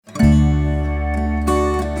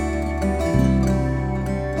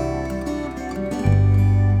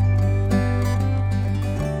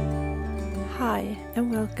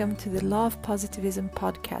welcome to the Law of Positivism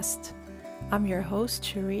podcast. I'm your host,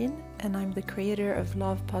 Shireen, and I'm the creator of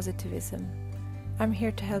Law of Positivism. I'm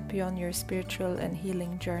here to help you on your spiritual and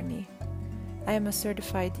healing journey. I am a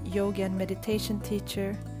certified yoga and meditation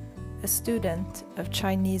teacher, a student of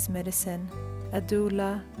Chinese medicine, a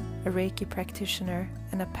doula, a Reiki practitioner,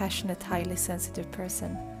 and a passionate, highly sensitive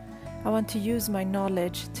person. I want to use my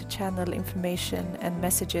knowledge to channel information and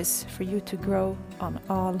messages for you to grow on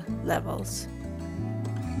all levels.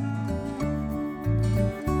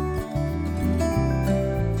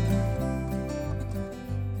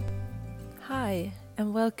 Hi,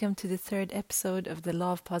 and welcome to the third episode of the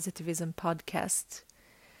Law of Positivism podcast.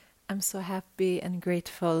 I'm so happy and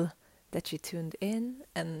grateful that you tuned in,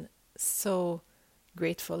 and so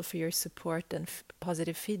grateful for your support and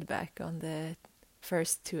positive feedback on the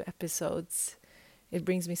first two episodes. It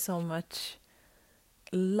brings me so much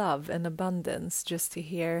love and abundance just to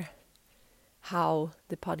hear how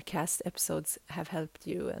the podcast episodes have helped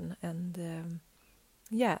you, and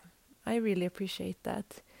I really appreciate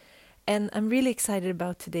that. And I'm really excited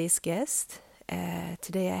about today's guest.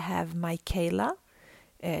 Today I have Michaela.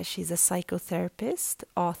 She's a psychotherapist,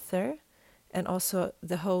 author, and also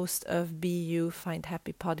the host of Be You Find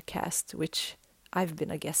Happy podcast, which I've been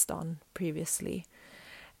a guest on previously.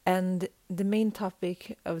 And the main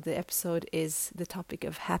topic of the episode is the topic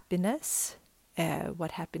of happiness,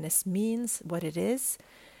 what happiness means, what it is,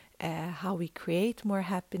 how we create more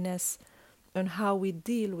happiness, and how we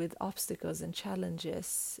deal with obstacles and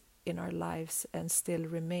challenges in our lives and still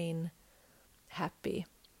remain happy.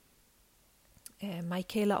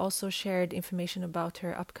 Michaela also shared information about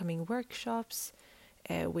her upcoming workshops,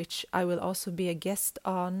 which I will also be a guest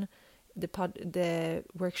on. The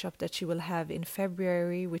workshop that she will have in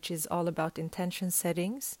February, which is all about intention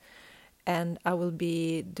settings, and I will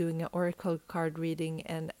be doing an oracle card reading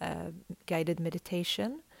and a guided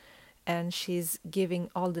meditation, and she's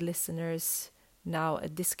giving all the listeners now a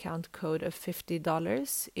discount code of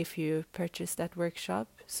 $50 if you purchase that workshop,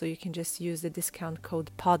 so you can just use the discount code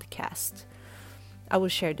podcast. I will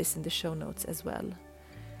share this in the show notes as well.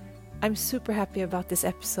 I'm super happy about this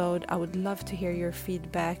episode. I would love to hear your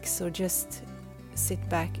feedback, so just sit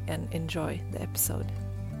back and enjoy the episode.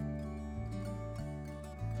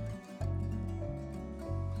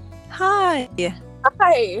 Hi!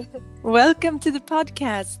 Hi! Welcome to the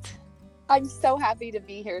podcast. I'm so happy to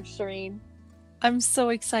be here, Shireen. I'm so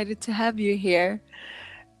excited to have you here.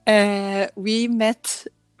 We met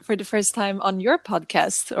for the first time on your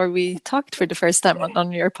podcast, or we talked for the first time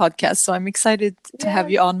on your podcast, so I'm excited to have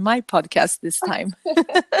you on my podcast this time. I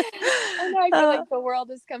know, I feel like the world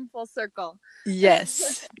has come full circle.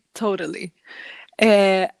 Yes, totally.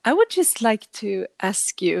 I would just like to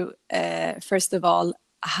ask you, first of all,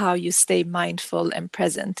 how you stay mindful and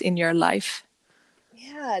present in your life.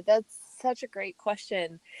 Yeah, that's such a great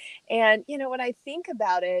question. And, when I think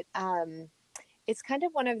about it, it's kind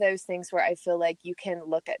of one of those things where I feel like you can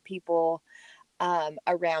look at people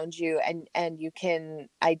around you and you can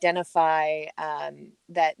identify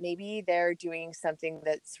that maybe they're doing something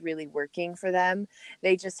that's really working for them.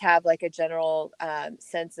 They just have like a general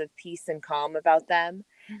sense of peace and calm about them.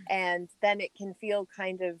 And then it can feel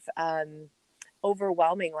kind of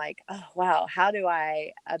overwhelming, like, oh, wow, how do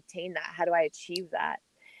I obtain that? How do I achieve that?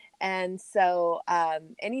 And so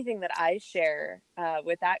anything that I share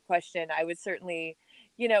with that question, I would certainly,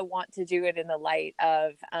 want to do it in the light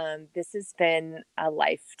of this has been a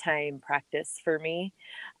lifetime practice for me.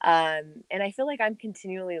 And I feel like I'm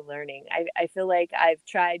continually learning. I feel like I've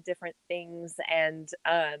tried different things and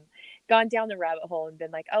gone down the rabbit hole and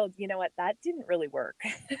been like, oh, you know what, that didn't really work.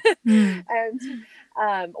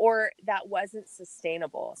 And or that wasn't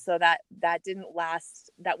sustainable. So that didn't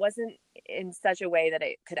last. That wasn't in such a way that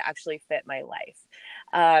it could actually fit my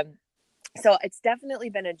life. So it's definitely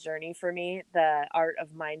been a journey for me, the art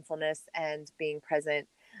of mindfulness and being present.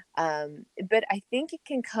 But I think it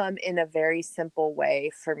can come in a very simple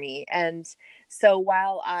way for me. And so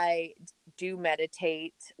while I do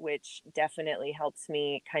meditate, which definitely helps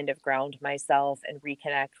me kind of ground myself and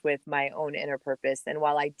reconnect with my own inner purpose, and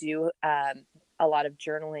while I do a lot of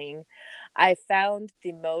journaling, I found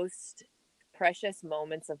the most precious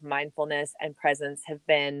moments of mindfulness and presence have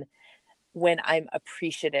been when I'm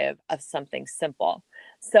appreciative of something simple.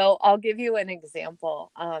 So I'll give you an example.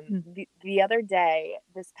 The other day,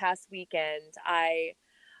 this past weekend, I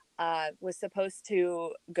was supposed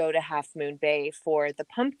to go to Half Moon Bay for the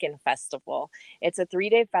Pumpkin Festival. It's a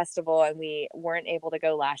 3-day festival, and we weren't able to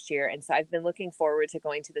go last year. And so I've been looking forward to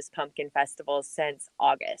going to this Pumpkin Festival since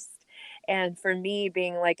August. And for me,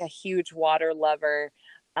 being like a huge water lover,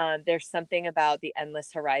 there's something about the endless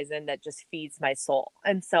horizon that just feeds my soul.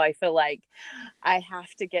 And so I feel like I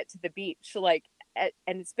have to get to the beach, like, and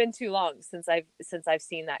it's been too long since I've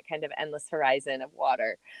seen that kind of endless horizon of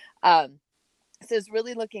water. So I was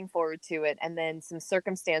really looking forward to it. And then some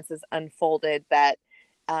circumstances unfolded that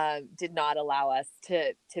did not allow us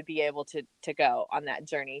to be able to go on that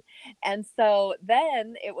journey. And so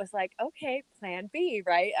then it was like, okay, plan B,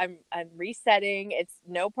 right? I'm resetting. It's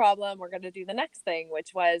no problem. We're going to do the next thing,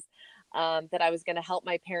 which was that I was going to help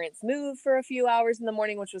my parents move for a few hours in the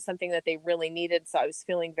morning, which was something that they really needed. So I was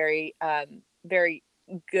feeling very, very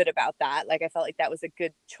good about that. Like I felt like that was a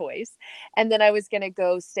good choice. And then I was going to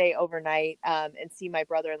go stay overnight and see my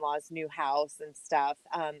brother-in-law's new house and stuff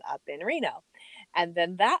up in Reno. And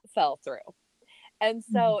then that fell through. And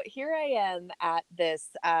so here I am at this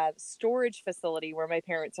storage facility where my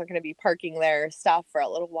parents are going to be parking their stuff for a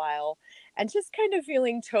little while, and just kind of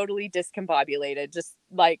feeling totally discombobulated, just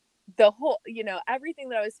like the whole, everything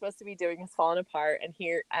that I was supposed to be doing has fallen apart. And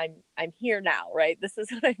here I'm here now, right? This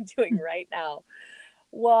is what I'm doing right now.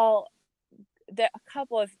 Well, a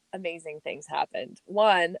couple of amazing things happened.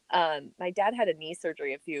 One, my dad had a knee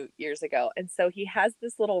surgery a few years ago, and so he has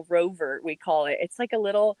this little rover, we call it. It's like a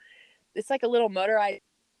little motorized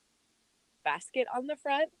basket on the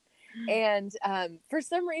front. And for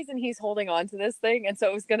some reason, he's holding on to this thing, and so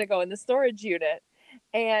it was going to go in the storage unit.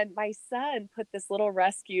 And my son put this little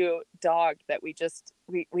rescue dog that we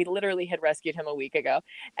literally had rescued him a week ago,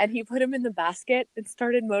 and he put him in the basket and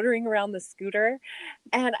started motoring around the scooter.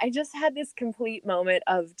 And I just had this complete moment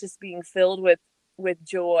of just being filled with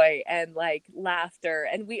joy and like laughter.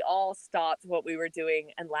 And we all stopped what we were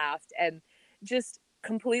doing and laughed, and just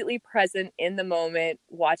completely present in the moment,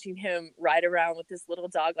 watching him ride around with this little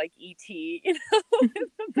dog like E.T., in the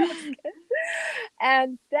basket.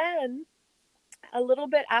 And then a little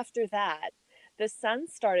bit after that, the sun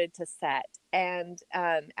started to set. And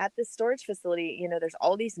at the storage facility, there's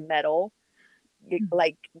all these metal,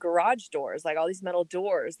 like garage doors, like all these metal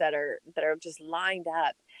doors that are just lined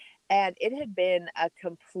up. And it had been a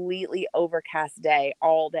completely overcast day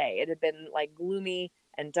all day. It had been like gloomy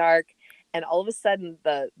and dark. And all of a sudden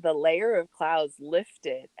the layer of clouds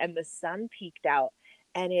lifted and the sun peeked out,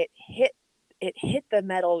 and it hit the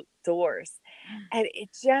metal doors, and it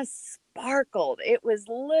just sparkled. It was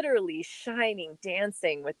literally shining,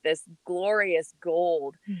 dancing with this glorious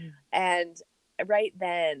gold. And right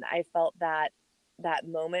then I felt that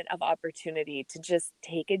moment of opportunity to just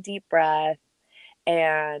take a deep breath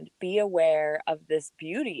and be aware of this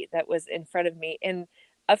beauty that was in front of me in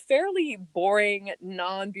a fairly boring,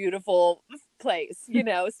 non-beautiful place.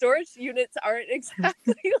 Storage units aren't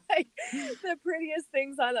exactly like the prettiest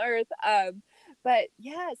things on earth. But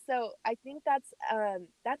yeah, so I think that's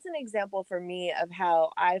an example for me of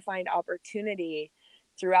how I find opportunity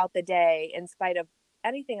throughout the day, in spite of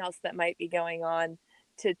anything else that might be going on,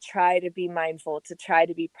 to try to be mindful, to try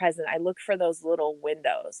to be present. I look for those little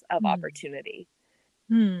windows of opportunity.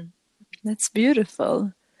 That's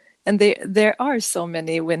beautiful. And there are so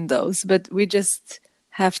many windows, but we just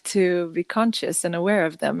have to be conscious and aware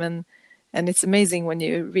of them. And it's amazing when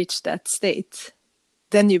you reach that state,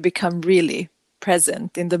 then you become really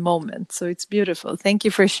present in the moment. So it's beautiful. Thank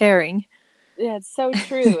you for sharing. Yeah, it's so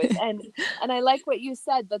true. And I like what you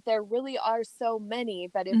said, that there really are so many,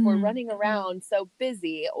 but if we're running around so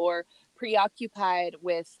busy or preoccupied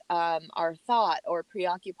with our thought, or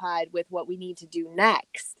preoccupied with what we need to do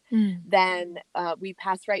next, then we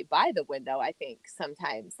pass right by the window, I think,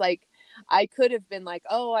 sometimes. Like, I could have been like,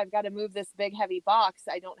 oh, I've got to move this big heavy box.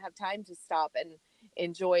 I don't have time to stop and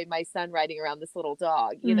enjoy my son riding around this little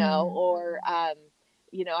dog, or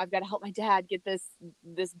I've got to help my dad get this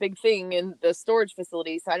big thing in the storage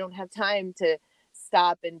facility, so I don't have time to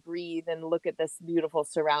stop and breathe and look at this beautiful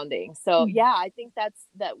surrounding. So yeah, I think that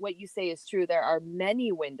what you say is true. There are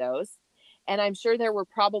many windows, and I'm sure there were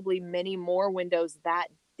probably many more windows that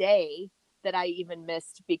day that I even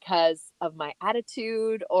missed because of my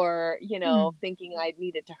attitude, or thinking I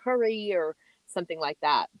needed to hurry or something like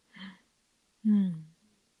that.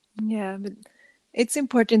 Yeah, but it's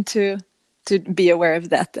important to be aware of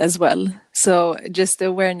that as well. So just the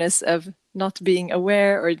awareness of not being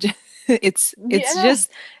aware, or it's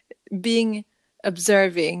just being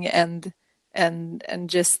observing and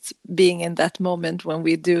just being in that moment when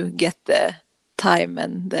we do get the time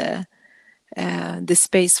and the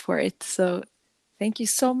space for it. So thank you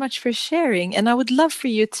so much for sharing. And I would love for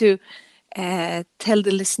you to tell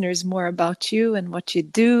the listeners more about you and what you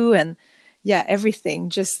do, and everything.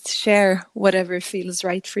 Just share whatever feels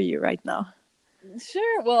right for you right now.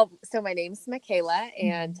 Sure. Well, so my name's Michaela,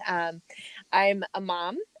 and I'm a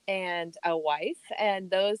mom and a wife, and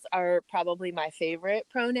those are probably my favorite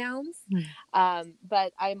pronouns.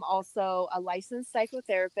 But I'm also a licensed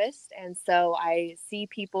psychotherapist, and so I see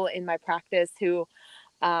people in my practice who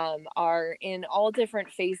are in all different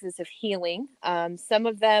phases of healing. Some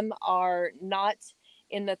of them are not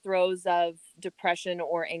in the throes of depression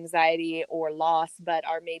or anxiety or loss, but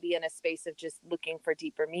are maybe in a space of just looking for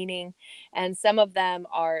deeper meaning. And some of them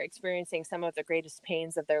are experiencing some of the greatest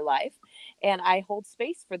pains of their life. And I hold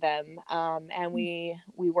space for them. And we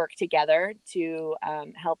work together to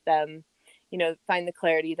help them, find the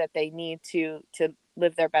clarity that they need to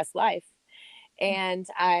live their best life. And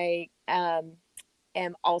I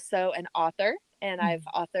am also an author, and I've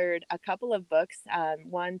authored a couple of books,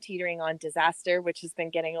 one teetering on disaster, which has been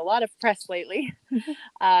getting a lot of press lately.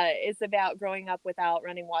 It's about growing up without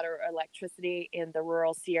running water or electricity in the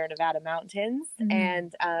rural Sierra Nevada mountains,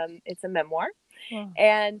 and it's a memoir. Wow.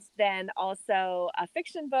 And then also a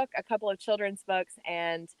fiction book, a couple of children's books,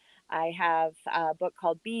 and I have a book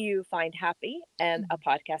called Be You, Find Happy, and a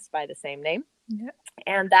podcast by the same name. Yeah.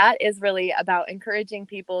 And that is really about encouraging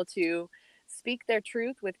people to speak their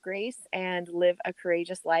truth with grace and live a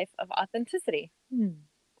courageous life of authenticity.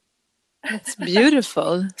 That's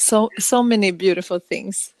beautiful. So many beautiful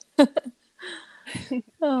things.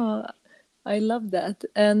 Oh, I love that.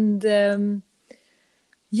 And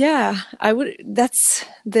that's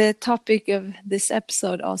the topic of this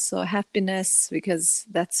episode also, happiness, because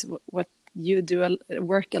that's what you do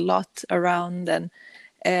work a lot around, and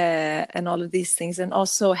all of these things, and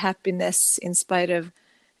also happiness in spite of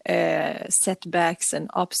setbacks and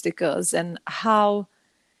obstacles, and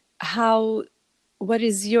what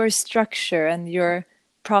is your structure and your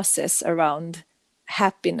process around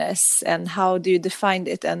happiness, and how do you define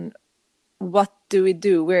it, and what do we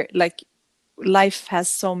do? We're like, life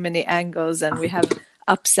has so many angles and we have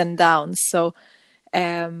ups and downs, so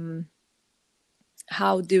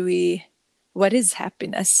what is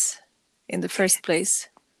happiness in the first place?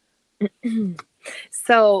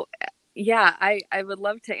 So yeah, I would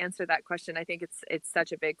love to answer that question. I think it's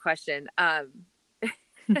such a big question. To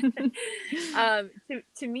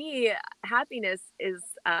me, happiness is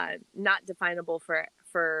not definable for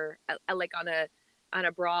like on a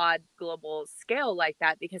broad global scale like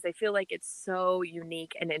that, because I feel like it's so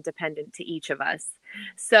unique and independent to each of us.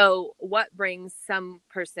 So what brings some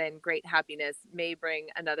person great happiness may bring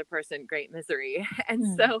another person great misery.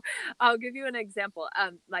 And so I'll give you an example.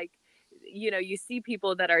 Like, you see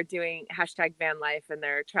people that are doing #van life, and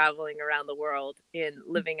they're traveling around the world in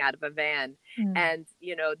living out of a van. And,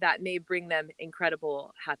 that may bring them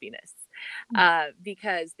incredible happiness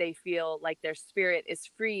because they feel like their spirit is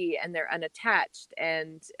free and they're unattached.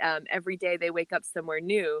 And every day they wake up somewhere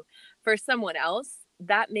new. For someone else,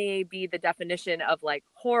 that may be the definition of like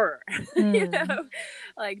horror.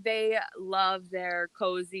 Like they love their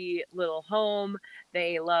cozy little home.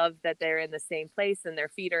 They love that they're in the same place and their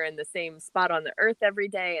feet are in the same spot on the earth every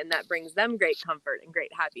day. And that brings them great comfort and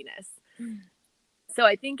great happiness. So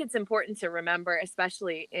I think it's important to remember,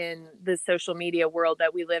 especially in the social media world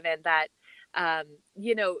that we live in, that,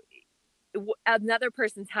 another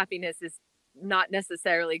person's happiness is not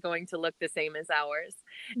necessarily going to look the same as ours.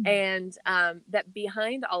 And that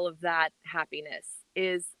behind all of that happiness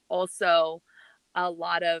is also a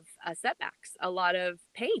lot of setbacks, a lot of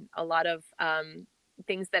pain, a lot of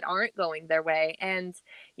things that aren't going their way. And,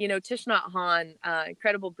 Thich Nhat Hanh,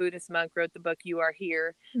 incredible Buddhist monk, wrote the book You Are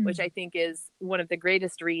Here, which I think is one of the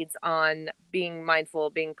greatest reads on being mindful,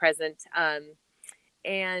 being present.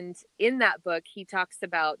 And in that book, he talks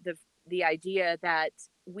about the idea that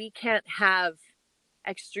we can't have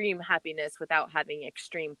extreme happiness without having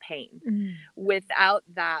extreme pain. Without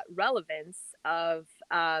that relevance of,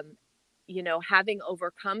 having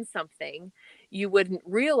overcome something, you wouldn't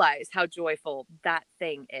realize how joyful that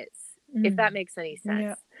thing is, if that makes any sense.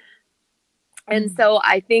 Yeah. And so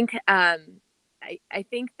I think, I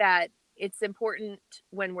think that it's important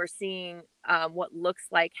when we're seeing what looks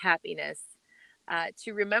like happiness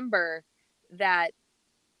to remember that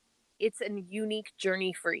it's a unique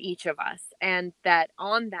journey for each of us, and that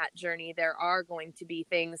on that journey, there are going to be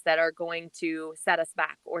things that are going to set us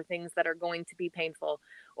back, or things that are going to be painful,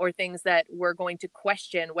 or things that we're going to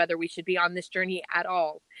question whether we should be on this journey at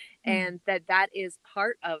all. And that is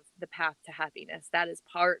part of the path to happiness. That is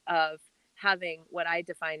part of having what I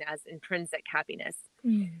define as intrinsic happiness.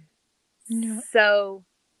 So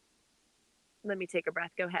let me take a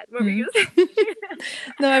breath. Go ahead. What were you saying?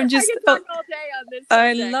 No, I'm just. I could talk all day on this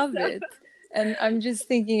subject, I love it, and I'm just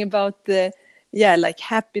thinking about like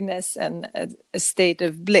happiness and a state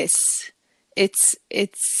of bliss. It's.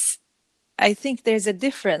 I think there's a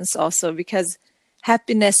difference also, because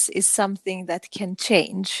happiness is something that can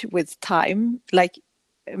change with time. Like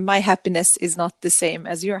my happiness is not the same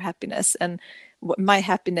as your happiness, and my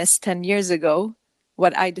happiness 10 years ago,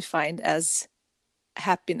 what I defined as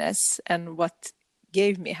happiness and what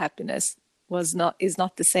gave me happiness is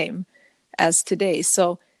not the same as today.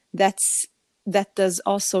 So that does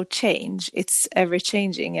also change. It's ever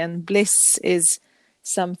changing, and bliss is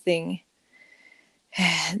something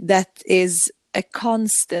that is a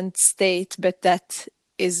constant state, but that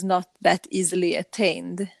is not that easily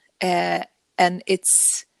attained. And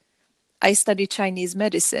I study Chinese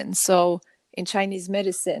medicine. So in Chinese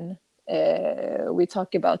medicine, we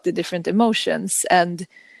talk about the different emotions. And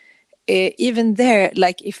even there,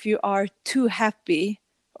 like if you are too happy,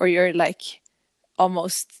 or you're like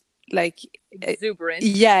almost like Exuberant.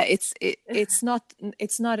 yeah, it's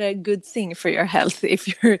not a good thing for your health if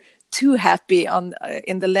you're too happy on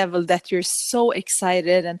in the level that you're so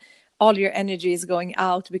excited and all your energy is going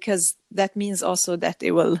out, because that means also that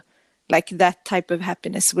it will, like, that type of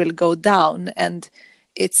happiness will go down, and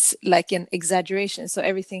it's like an exaggeration. So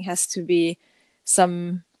everything has to be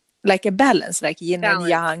some, like a balance, like yin and Balance.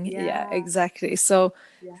 yang. Yeah, Yeah. exactly. So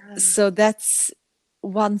Yeah. so that's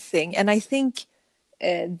one thing. And I think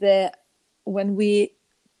the when we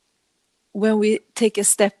take a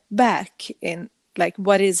step back in, like,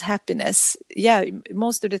 what is happiness, yeah,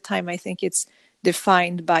 most of the time I think it's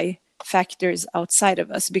defined by factors outside of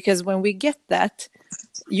us, because when we get that,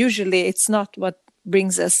 usually it's not what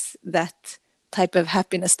brings us that type of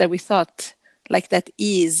happiness that we thought, like that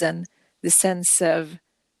ease and the sense of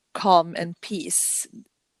calm and peace.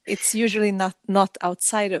 It's usually not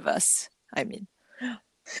outside of us, I mean.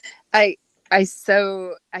 I I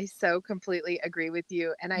so completely agree with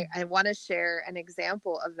you, and I want to share an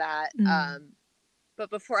example of that. But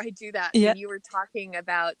before I do that, Yeah. when you were talking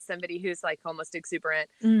about somebody who's like almost exuberant,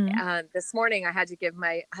 Mm. this morning I had to give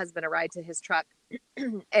my husband a ride to his truck,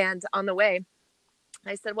 and on the way,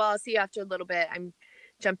 I said, "Well, I'll see you after a little bit. I'm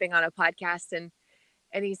jumping on a podcast," and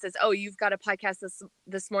he says, "Oh, you've got a podcast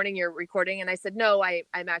this morning you're recording?" And I said, "No,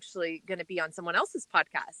 I'm actually going to be on someone else's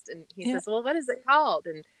podcast." And he Yeah. says, "Well, what is it called?"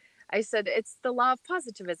 And I said, "It's the Law of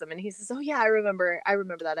Positivism." And he says, "Oh yeah, I remember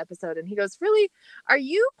that episode." And he goes, "Really? Are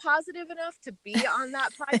you positive enough to be on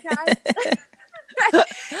that podcast?"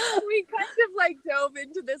 And we kind of like dove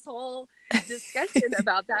into this whole discussion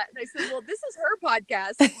about that. And I said, "Well, this is her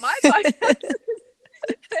podcast. My podcast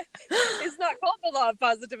is not called the Law of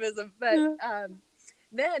Positivism." But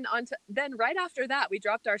then right after that, we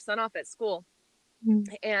dropped our son off at school,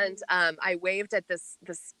 and I waved at this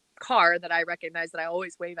car that I recognize, that I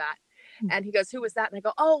always wave at. And he goes, "Who was that?" And I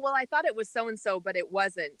go, "Oh, well, I thought it was so and so, but it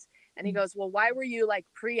wasn't." And he goes, "Well, why were you like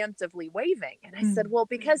preemptively waving?" And I said, "Well,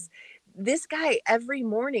 because this guy every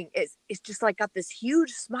morning is just like got this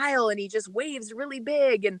huge smile, and he just waves really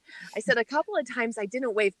big." And I said, "A couple of times I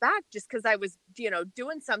didn't wave back just because I was,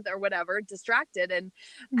 doing something or whatever, distracted, and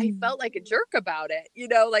I felt like a jerk about it,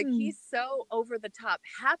 like he's so over the top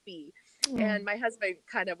happy." And my husband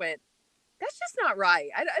kind of went, "That's just not right.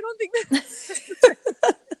 I don't think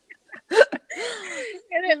that."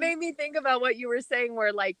 And it made me think about what you were saying,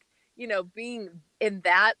 where like, being in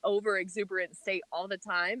that over exuberant state all the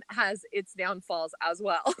time has its downfalls as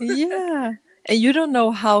well. Yeah. And you don't know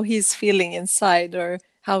how he's feeling inside, or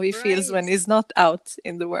how he feels when Right. he's not out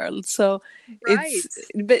in the world. So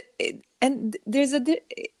it's, Right. and there's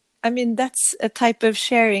I mean, that's a type of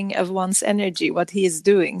sharing of one's energy, what he is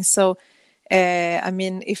doing. So, I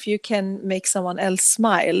mean, if you can make someone else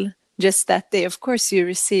smile just that day, of course you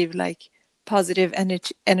receive like positive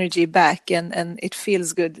energy back, and it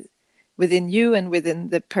feels good within you and within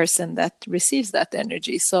the person that receives that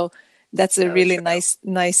energy. So that's a So really true.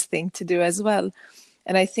 nice thing to do as well.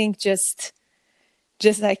 And I think just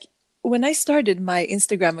like when I started my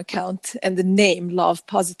Instagram account and the name Love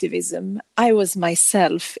Positivism, I was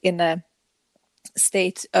myself in a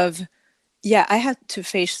state of, yeah, I had to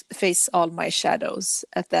face all my shadows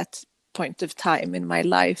at that point of time in my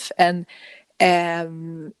life. And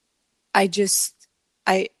I just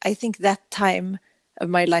I think that time of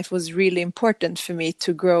my life was really important for me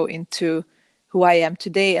to grow into who I am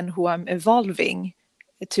today, and who I'm evolving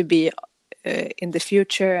to be in the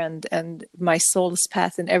future, and my soul's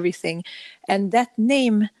path and everything. And that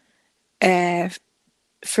name uh,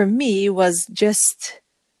 for me was just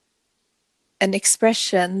an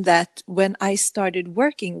expression that when I started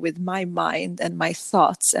working with my mind and my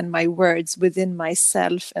thoughts and my words within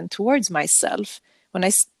myself and towards myself, when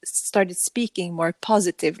I started speaking more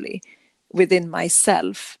positively within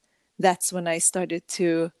myself, that's when I started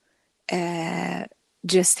to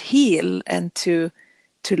just heal and to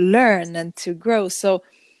learn and to grow. So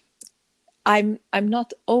I'm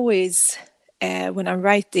not always when I'm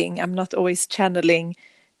writing, I'm not always channeling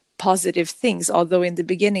positive things. Although in the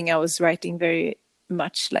beginning I was writing very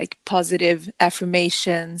much like positive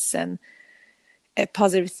affirmations and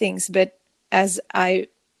positive things, but as I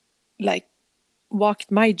like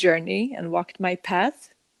walked my journey and walked my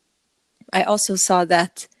path, I also saw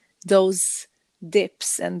that those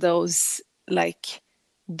dips and those like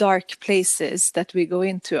dark places that we go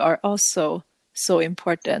into are also so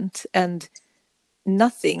important. And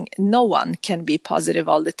no one can be positive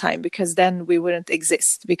all the time, because then we wouldn't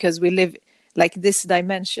exist, because we live like this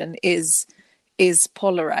dimension is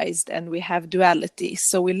polarized and we have duality.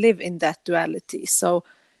 So we live in that duality. So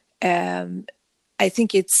I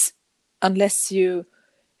think it's, unless you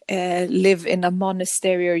live in a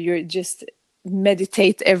monastery or you just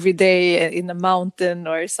meditate every day in a mountain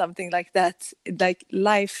or something like that, like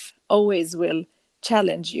life always will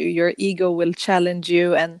challenge you, your ego will challenge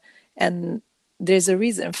you, and there's a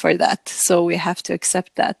reason for that, so we have to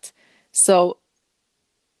accept that. So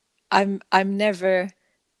I'm never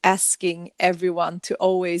asking everyone to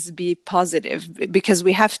always be positive, because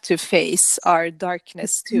we have to face our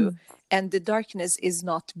darkness too. And the darkness is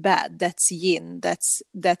not bad. That's yin. That's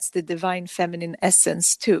the divine feminine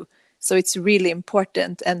essence too. So it's really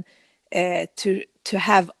important, and to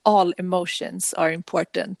have all emotions are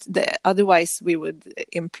important. Otherwise, we would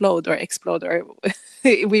implode or explode, or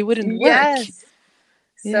we wouldn't work. Yes.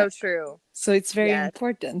 Yeah. So true. So it's very Yes.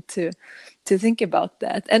 important to think about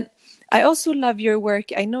that. And I also love your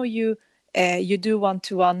work. I know you do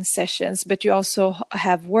one-to-one sessions, but you also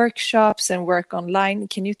have workshops and work online.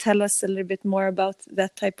 Can you tell us a little bit more about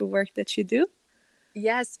that type of work that you do?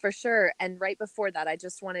 Yes, for sure. And right before that, I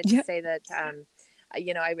just wanted to Yeah. say that,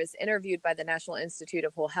 I was interviewed by the National Institute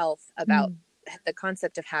of Whole Health about Mm. the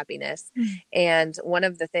concept of happiness. Mm. And one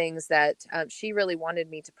of the things that she really wanted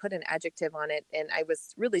me to put an adjective on it, and I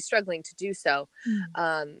was really struggling to do so.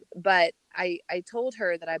 But I told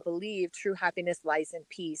her that I believe true happiness lies in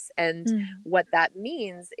peace. And what that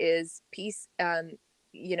means is peace.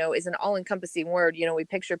 Is an all encompassing word. We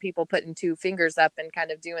picture people putting two fingers up and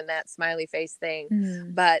kind of doing that smiley face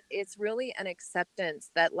thing. But it's really an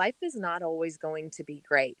acceptance that life is not always going to be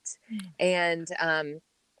great. And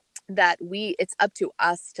that it's up to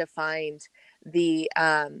us to find the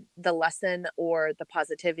lesson or the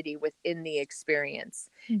positivity within the experience.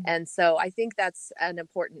 And so I think that's an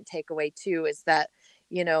important takeaway too, is that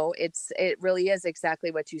it really is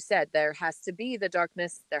exactly what you said. There has to be the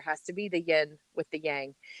darkness, there has to be the yin with the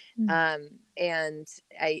yang. And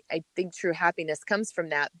I think true happiness comes from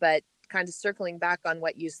that. But kind of circling back on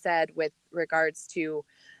what you said with regards to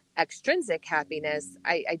extrinsic happiness,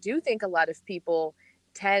 I do think a lot of people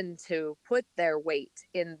tend to put their weight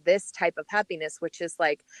in this type of happiness, which is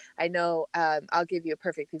like, I know, I'll give you a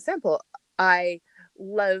perfect example. I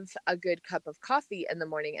love a good cup of coffee in the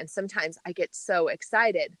morning, and sometimes I get so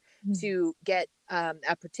excited to get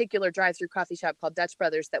a particular drive-through coffee shop called Dutch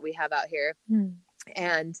Brothers that we have out here.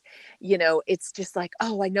 And it's just like,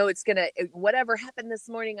 oh, I know it's gonna, whatever happened this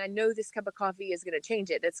morning, I know this cup of coffee is gonna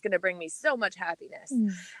change it. It's gonna bring me so much happiness.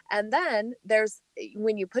 And then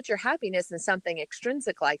when you put your happiness in something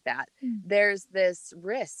extrinsic like that, there's this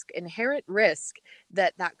inherent risk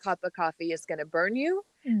that cup of coffee is gonna burn you,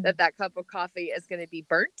 that cup of coffee is gonna be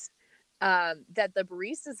burnt, that the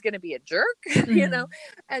barista is gonna be a jerk,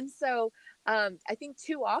 and so I think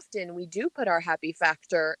too often we do put our happy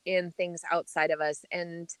factor in things outside of us,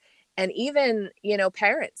 and even,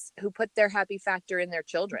 parents who put their happy factor in their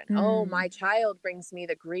children. Oh, my child brings me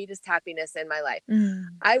the greatest happiness in my life.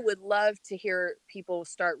 I would love to hear people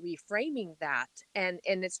start reframing that. And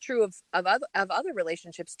it's true of other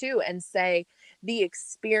relationships too, and say the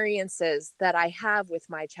experiences that I have with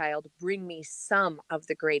my child bring me some of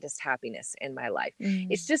the greatest happiness in my life.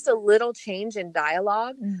 It's just a little change in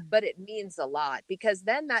dialogue, but it means a lot, because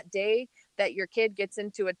then that day that your kid gets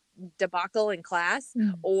into a debacle in class,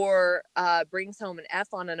 or brings home an F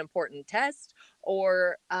on an important test,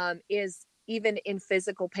 or is even in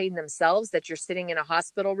physical pain themselves, that you're sitting in a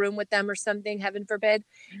hospital room with them or something, heaven forbid,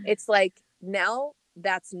 it's like, now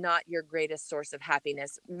that's not your greatest source of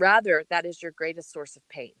happiness. Rather, that is your greatest source of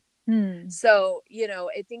pain. So,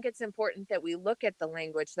 I think it's important that we look at the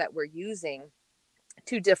language that we're using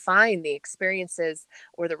to define the experiences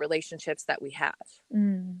or the relationships that we have.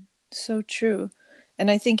 So true. And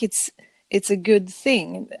I think it's a good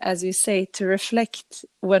thing, as you say, to reflect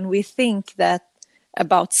when we think that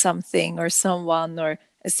about something or someone or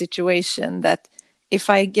a situation, that if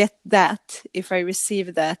I get that, if I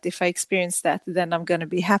receive that, if I experience that, then I'm going to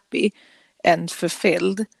be happy and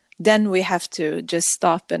fulfilled. Then we have to just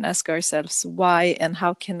stop and ask ourselves why, and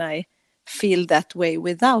how can I feel that way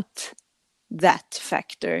without that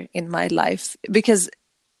factor in my life, because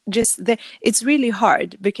it's really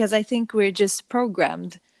hard, because I think we're just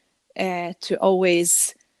programmed to always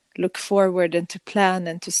look forward and to plan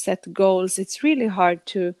and to set goals. It's really hard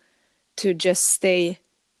to just stay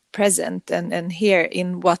present and here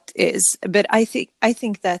in what is. But I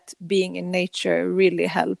think that being in nature really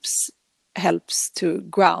helps to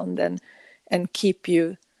ground and keep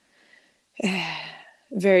you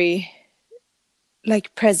very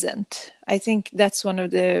like present. I think that's one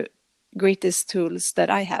of the greatest tools that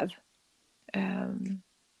I have.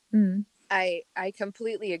 I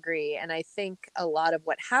completely agree. And I think a lot of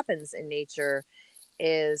what happens in nature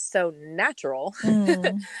is so natural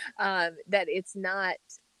that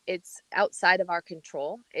it's outside of our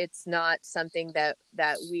control. It's not something that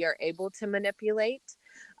we are able to manipulate.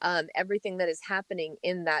 Everything that is happening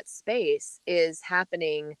in that space is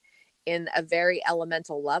happening in a very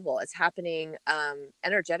elemental level. It's happening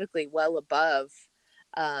energetically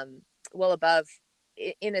um, well above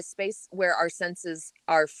in a space where our senses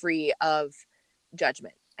are free of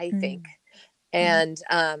judgment, I think. And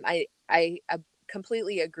I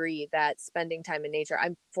completely agree that spending time in nature,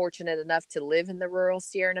 I'm fortunate enough to live in the rural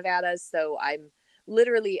Sierra Nevadas. So I'm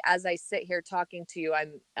literally, as I sit here talking to you,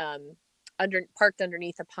 I'm parked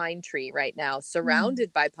underneath a pine tree right now,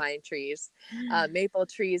 surrounded by pine trees, maple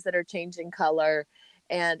trees that are changing color,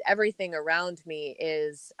 and everything around me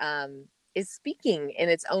is speaking in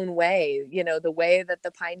its own way. You know, the way that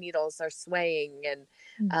the pine needles are swaying, and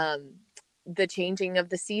the changing of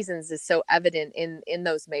the seasons is so evident in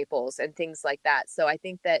those maples and things like that. So I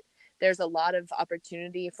think that there's a lot of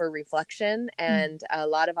opportunity for reflection and a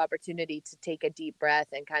lot of opportunity to take a deep breath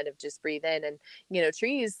and kind of just breathe in. And you know,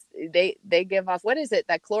 trees, they give off, what is it,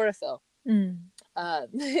 that chlorophyll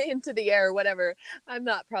into the air or whatever. I'm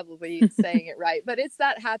not probably saying it right, but it's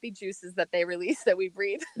that happy juices that they release that we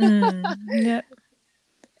breathe. Yeah.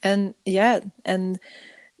 And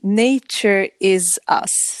nature is us.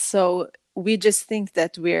 So we just think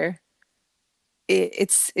that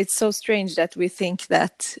it's so strange that we think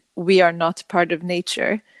that we are not part of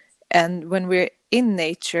nature. And when we're in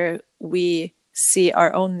nature, we see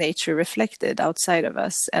our own nature reflected outside of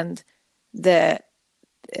us, and the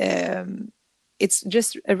it's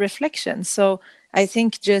just a reflection. So I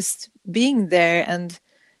think just being there and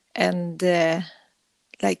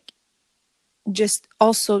like just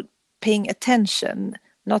also paying attention,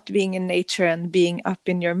 not being in nature and being up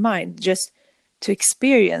in your mind, just to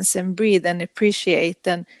experience and breathe and appreciate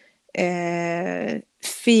and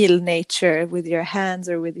feel nature with your hands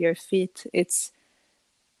or with your feet.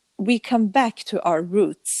 We come back to our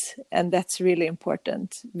roots, and that's really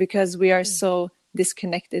important, because we are so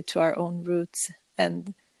disconnected to our own roots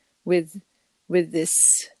and with this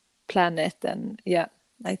planet. And yeah,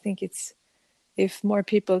 I think it's, if more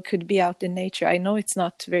people could be out in nature. I know it's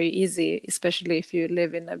not very easy, especially if you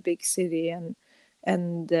live in a big city.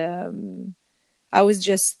 And I was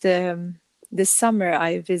just this summer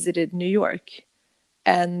I visited New York,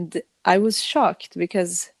 and I was shocked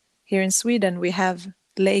because here in Sweden we have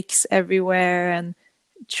lakes everywhere and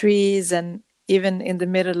trees, and even in the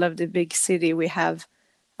middle of the big city we have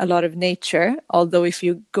a lot of nature, although if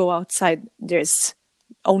you go outside there's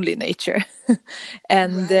only nature.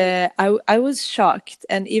 And Right. I was shocked,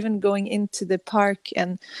 and even going into the park,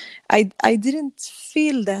 and I didn't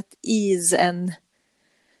feel that ease and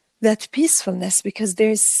that peacefulness, because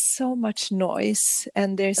there's so much noise,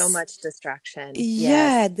 and So there's, much distraction.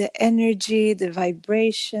 yeah, Yes. the energy, the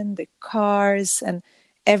vibration, the cars and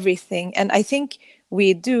everything. And I think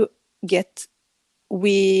we do get,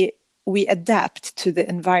 we we adapt to the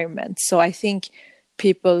environment. So I think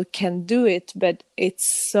people can do it, but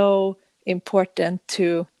it's so important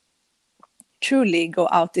to truly go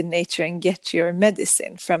out in nature and get your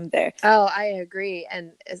medicine from there. Oh, I agree.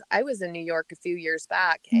 And as I was in New York a few years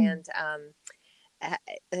back, and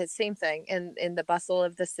same thing in the bustle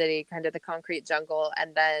of the city, kind of the concrete jungle,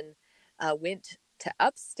 and then went to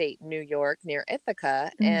upstate New York near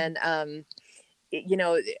Ithaca, and you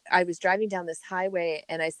know, I was driving down this highway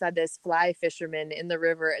and I saw this fly fisherman in the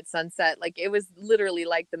river at sunset. Like, it was literally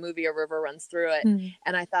like the movie A River Runs Through It.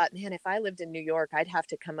 And I thought, man, if I lived in New York, I'd have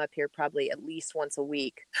to come up here probably at least once a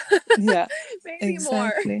week, Yeah, maybe more,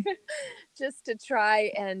 exactly. just to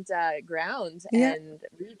try and ground Yeah. and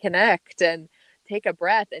reconnect and take a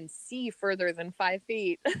breath and see further than 5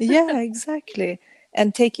 feet. Yeah, exactly.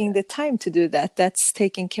 And taking the time to do that, that's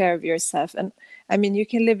taking care of yourself. And I mean, you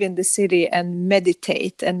can live in the city and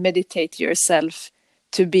meditate yourself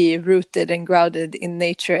to be rooted and grounded in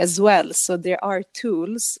nature as well. So there are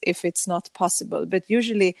tools if it's not possible, but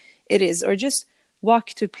usually it is. Or just walk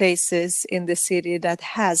to places in the city that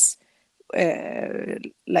has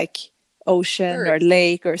like ocean or Birds.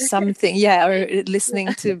 lake or something, yeah, or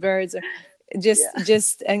listening to birds, or Yeah.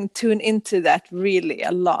 just and tune into that really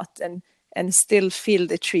a lot, and still feel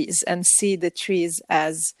the trees and see the trees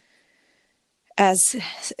as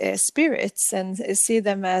spirits, and see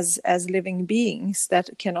them as living beings that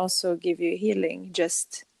can also give you healing.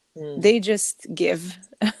 Just Mm. they just give,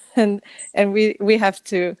 and we have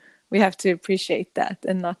to appreciate that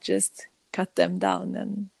and not just cut them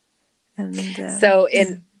down. And So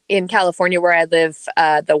in California where I live,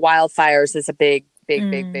 the wildfires is a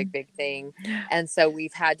mm, big thing. And so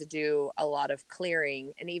we've had to do a lot of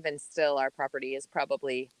clearing, and even still our property is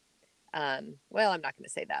probably well, I'm not going to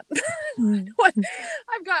say that. mm,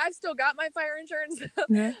 I've still got my fire insurance.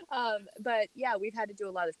 yeah, But yeah, we've had to do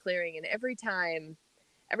a lot of clearing, and every time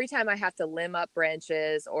I have to limb up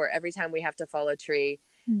branches, or every time we have to fall a tree,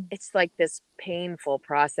 mm, it's like this painful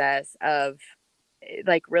process of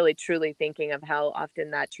like really truly thinking of how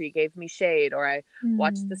often that tree gave me shade, or I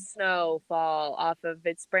watched the mm, snow fall off of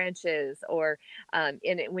its branches, or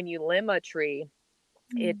when you limb a tree,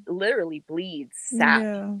 it mm, literally bleeds sap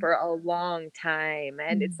yeah, for a long time,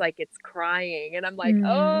 and it's mm, like it's crying, and I'm like, mm,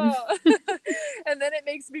 oh. And then it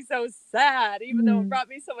makes me so sad, even though it mm, brought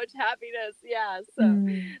me so much happiness. Yeah. So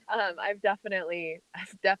mm, I've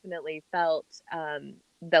definitely felt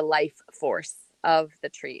the life force of the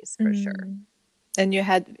trees for sure. mm. And you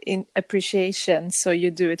had in appreciation, so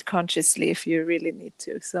you do it consciously if you really need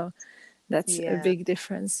to. So that's a Yeah. big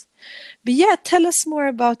difference. But yeah, tell us more The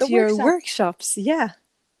about your workshops. workshops. Yeah.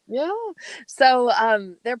 Yeah. So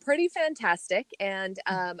they're pretty fantastic. And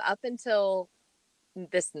up until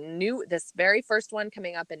this very first one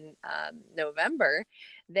coming up in November,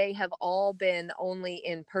 they have all been only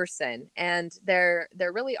in person, and they're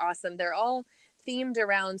really awesome. They're all themed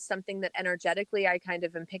around something that energetically I kind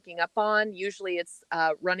of am picking up on. Usually it's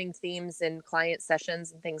running themes in client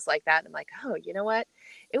sessions and things like that. And I'm like, oh, you know what?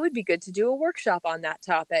 It would be good to do a workshop on that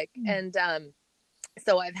topic. Mm, And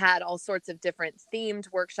so I've had all sorts of different themed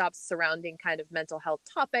workshops surrounding kind of mental health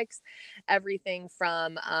topics, everything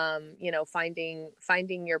from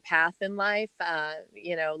finding your path in life,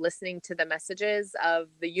 listening to the messages of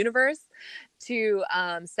the universe, to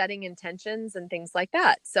setting intentions and things like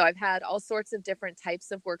that. So I've had all sorts of different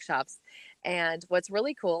types of workshops, and what's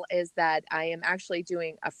really cool is that I am actually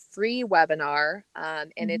doing a free webinar,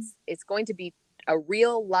 and mm, it's going to be a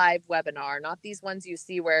real live webinar, not these ones you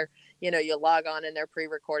see where you log on and they're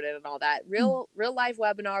pre-recorded and all that. mm, Real live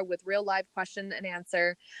webinar with real live question and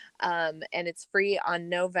answer, and it's free on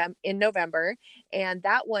November, and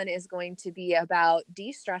that one is going to be about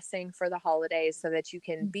de-stressing for the holidays so that you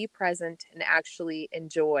can mm, be present and actually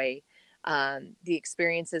enjoy the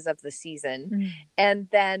experiences of the season. mm. And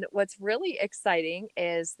then what's really exciting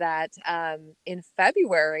is that in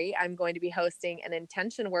February, I'm going to be hosting an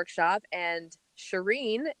intention workshop, and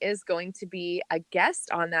Shireen is going to be a guest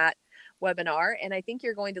on that webinar. And I think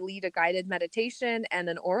you're going to lead a guided meditation and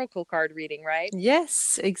an oracle card reading, right?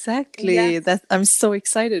 Yes, exactly. Yes. That I'm so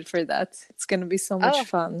excited for that. It's going to be so much Oh,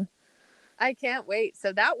 fun. I can't wait.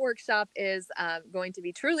 So that workshop is going to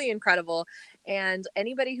be truly incredible, and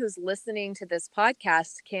anybody who's listening to this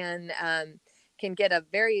podcast can get a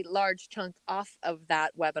very large chunk off of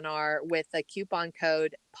that webinar with a coupon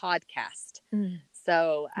code podcast. Mm,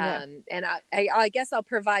 So, yeah. and I guess I'll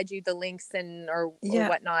provide you the links or Yeah.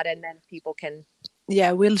 whatnot, and then people can.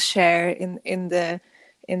 Yeah, we'll share in the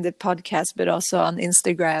podcast, but also on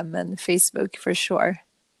Instagram and Facebook for sure,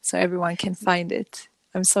 so everyone can find it.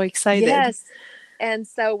 I'm so excited. Yes. And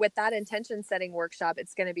so, with that intention setting workshop,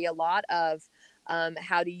 it's going to be a lot of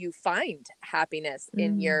how do you find happiness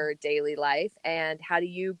in Mm, your daily life, and how do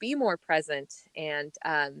you be more present, mm,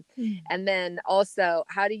 and then also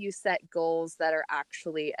how do you set goals that are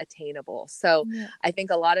actually attainable. So yeah. I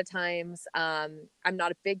think a lot of times I'm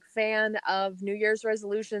not a big fan of New Year's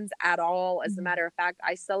resolutions at all. As a Mm, matter of fact,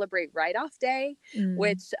 I celebrate Write-Off Day, mm,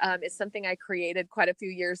 which is something I created quite a few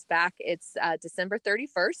years back. It's December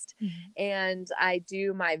 31st, mm, and I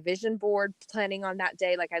do my vision board planning on that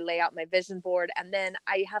day. Like I lay out my vision board, and then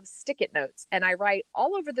I have stick-it notes, and I write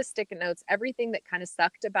all over the stick-it notes everything that kind of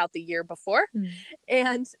sucked about the year before, mm,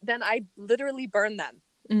 and then I literally burn them.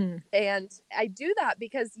 mm, And I do that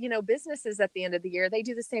because businesses at the end of the year, they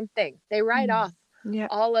do the same thing. They write mm. off Yeah.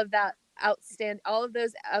 all of that all of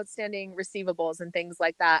those outstanding receivables and things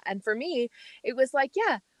like that. And for me, it was like,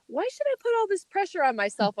 yeah, why should I put all this pressure on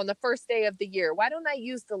myself on the first day of the year? Why don't I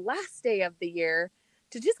use the last day of the year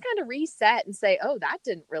to just kind of reset and say, oh, that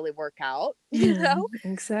didn't really work out, Mm,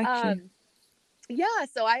 exactly. um Yeah,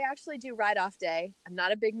 so I actually do write off day. I'm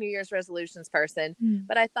not a big New Year's resolutions person, Mm.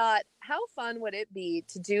 but I thought, how fun would it be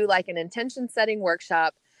to do like an intention setting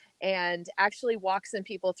workshop and actually walk some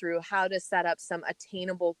people through how to set up some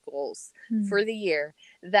attainable goals Mm. for the year,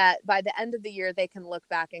 that by the end of the year they can look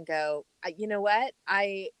back and go, you know what?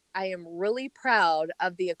 I am really proud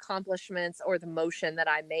of the accomplishments or the motion that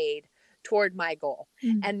I made toward my goal.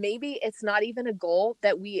 Mm. And maybe it's not even a goal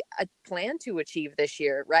that we plan to achieve this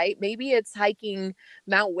year, right? Maybe it's hiking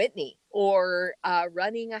Mount Whitney or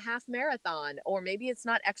running a half marathon, or maybe it's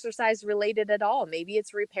not exercise related at all. Maybe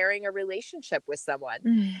it's repairing a relationship with someone.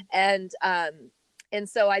 Mm. And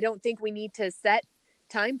so I don't think we need to set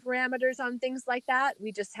time parameters on things like that.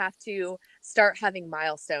 We just have to start having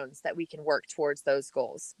milestones that we can work towards those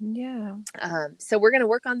goals. Yeah. So we're going to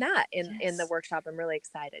work on that in the Yes. workshop. I'm really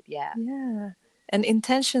excited. Yeah. Yeah. And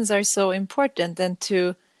intentions are so important, and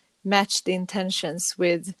to match the intentions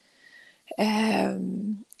with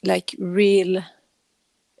like real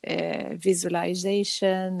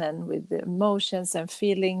visualization and with the emotions and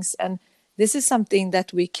feelings. And this is something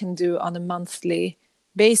that we can do on a monthly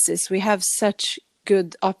basis. We have such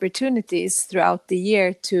good opportunities throughout the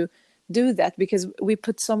year to do that, because we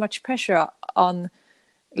put so much pressure on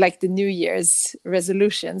like the New Year's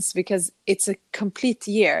resolutions, because it's a complete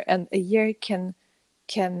year, and a year can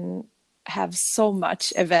have so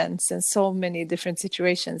much events and so many different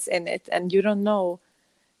situations in it, and you don't know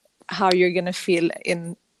how you're going to feel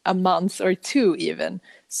in a month or two even.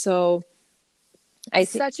 So I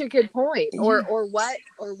think, Such a good point. yeah, Or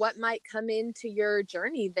what might come into your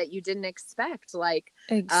journey that you didn't expect, like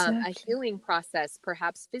a exactly. healing process,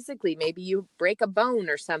 perhaps physically. Maybe you break a bone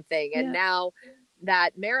or something, and Yeah, now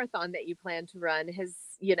that marathon that you plan to run has,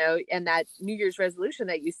 and that New Year's resolution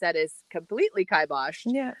that you said is completely kiboshed.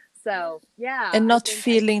 yeah. So yeah, And not I think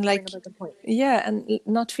feeling you bring like, up a good point. yeah, and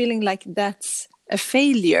not feeling like that's a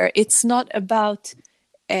failure. It's not about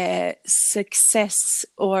success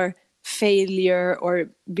or failure or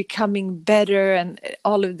becoming better and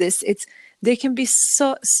all of this. It's, there can be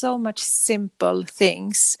so much simple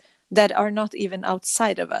things that are not even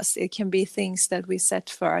outside of us. It can be things that we set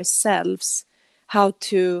for ourselves, how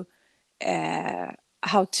to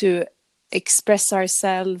how to express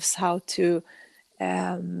ourselves, how to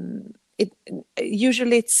it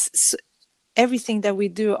usually everything that we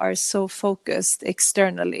do are so focused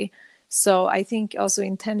externally. So I think also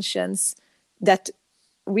intentions that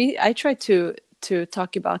I try to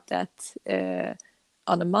talk about that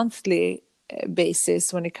on a monthly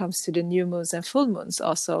basis when it comes to the new moons and full moons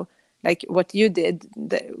also, like what you did,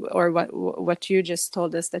 or what you just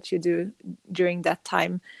told us that you do during that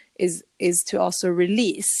time, is to also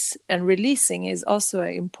release. And releasing is also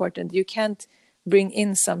important. You can't bring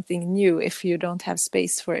in something new if you don't have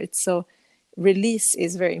space for it. So release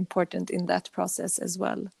is very important in that process as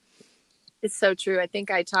well. It's so true. I think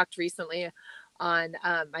I talked recently on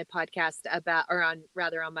my podcast about, or on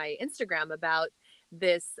rather on my Instagram about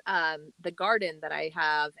this, the garden that I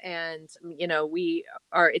have. And, we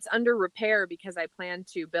are, it's under repair because I plan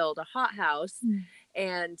to build a hothouse. Mm.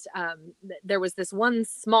 And there was this one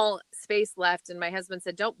small space left. And my husband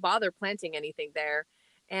said, don't bother planting anything there.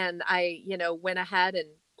 And I, went ahead and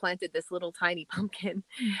planted this little tiny pumpkin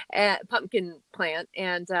plant.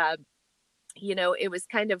 And, it was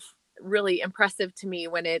kind of really impressive to me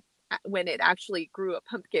when it actually grew a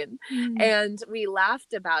pumpkin, Mm. and we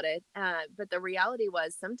laughed about it. But the reality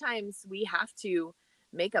was sometimes we have to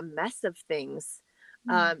make a mess of things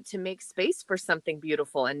Mm. to make space for something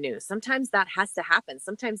beautiful and new. Sometimes that has to happen.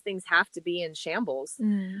 Sometimes things have to be in shambles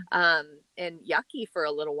Mm. and yucky for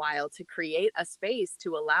a little while to create a space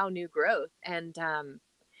to allow new growth. And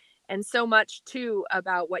so much too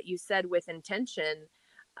about what you said with intention,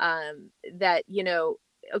 that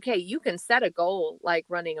okay, you can set a goal like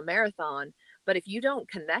running a marathon, but if you don't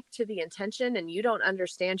connect to the intention and you don't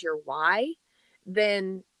understand your why,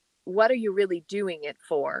 then what are you really doing it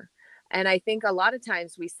for? And I think a lot of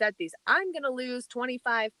times we set these, I'm going to lose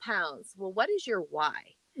 25 pounds. Well, what is your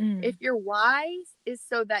why? If Mm. your why is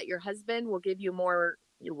so that your husband will give you more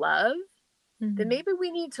love, then Mm. maybe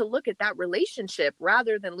we need to look at that relationship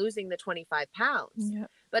rather than losing the 25 pounds. Yeah.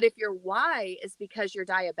 But if your why is because you're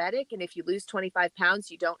diabetic and if you lose 25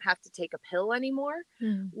 pounds, you don't have to take a pill anymore,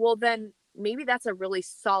 Mm. well, then maybe that's a really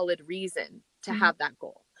solid reason to Yeah. have that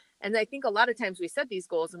goal. And I think a lot of times we set these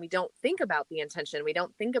goals and we don't think about the intention. We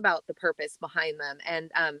don't think about the purpose behind them.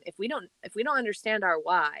 And if we don't understand our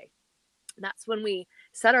why, that's when we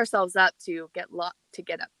set ourselves up to get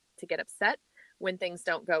upset when things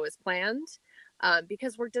don't go as planned,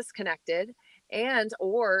 because we're disconnected. and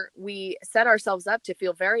or we set ourselves up to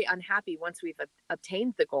feel very unhappy once we've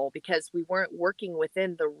obtained the goal because we weren't working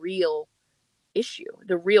within the real issue,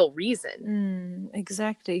 the real reason.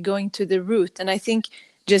 Exactly, going to the root. And I think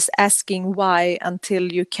just asking why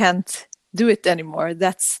until you can't do it anymore,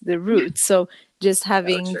 that's the root. So just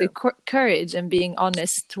having the courage and being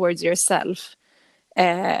honest towards yourself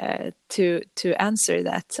to answer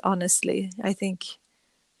that honestly, I think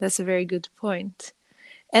that's a very good point.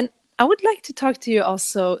 And I would like to talk to you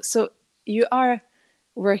also. So you are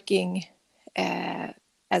working as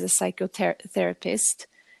a psychotherapist,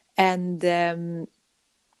 and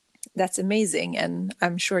that's amazing. And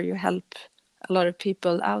I'm sure you help a lot of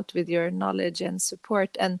people out with your knowledge and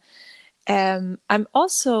support. And I'm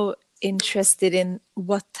also interested in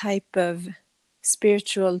what type of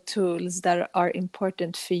spiritual tools that are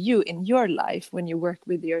important for you in your life when you work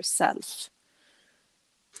with yourself.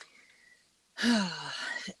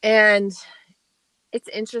 And it's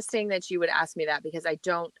interesting that you would ask me that because I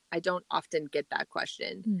don't often get that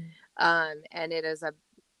question. And it is a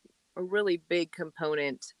really big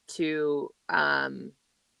component to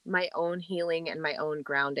my own healing and my own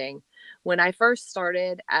grounding. When I first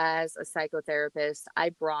started as a psychotherapist, I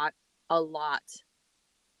brought a lot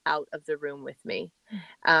out of the room with me.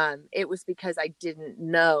 It was because I didn't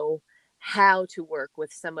know how to work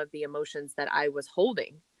with some of the emotions that I was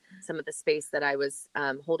holding, some of the space that I was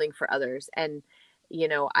holding for others. And, you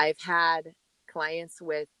know, I've had clients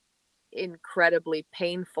with incredibly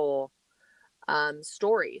painful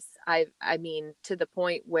stories. I mean, to the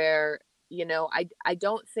point where, you know, I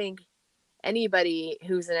don't think anybody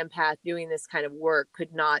who's an empath doing this kind of work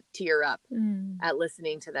could not tear up at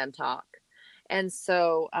listening to them talk. And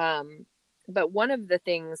so, but one of the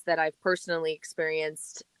things that I've personally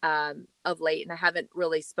experienced of late, and I haven't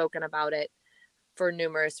really spoken about it for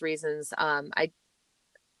numerous reasons. I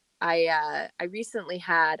recently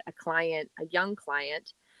had a client, a young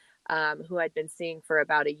client, who I'd been seeing for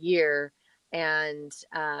about a year, and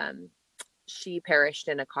she perished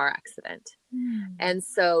in a car accident. And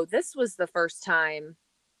so this was the first time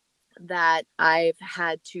that I've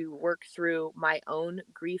had to work through my own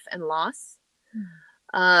grief and loss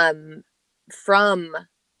from,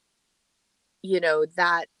 you know,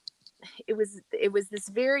 that it was this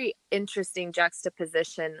very interesting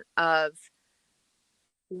juxtaposition of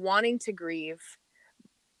wanting to grieve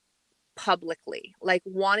publicly, like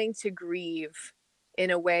wanting to grieve in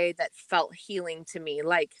a way that felt healing to me,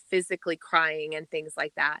 like physically crying and things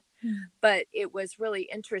like that. But it was really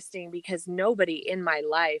interesting because nobody in my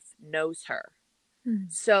life knows her.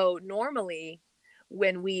 So normally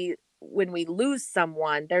when we lose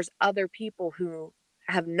someone, there's other people who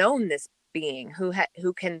have known this being, who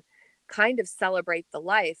can kind of celebrate the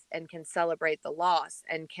life and can celebrate the loss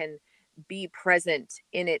and can be present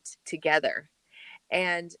in it together.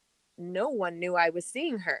 And no one knew I was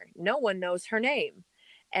seeing her. No one knows her name.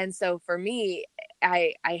 And so for me,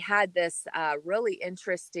 I had this really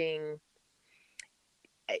interesting,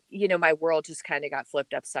 you know, my world just kind of got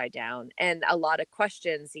flipped upside down, and a lot of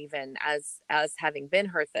questions, even as having been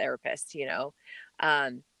her therapist, you know,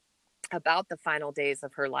 about the final days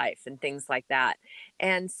of her life and things like that.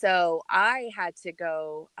 And so I had to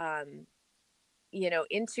go, you know,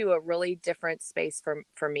 into a really different space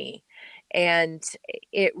for me. And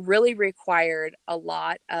it really required a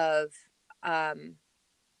lot of um,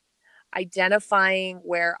 identifying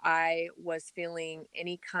where I was feeling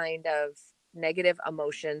any kind of negative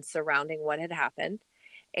emotion surrounding what had happened,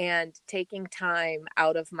 and taking time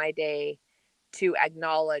out of my day to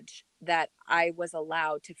acknowledge that I was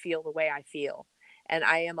allowed to feel the way I feel, and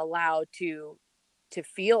I am allowed to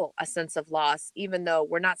feel a sense of loss, even though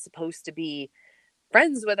we're not supposed to be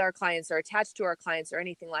friends with our clients or attached to our clients or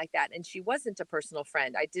anything like that. And she wasn't a personal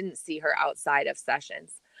friend. I didn't see her outside of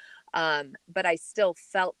sessions. But I still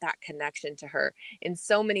felt that connection to her in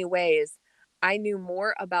so many ways. I knew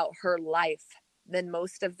more about her life than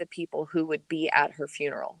most of the people who would be at her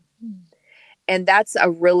funeral. And that's a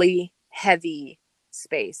really heavy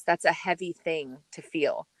space. That's a heavy thing to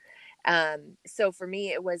feel. So for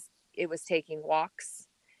me, it was taking walks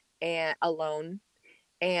and alone,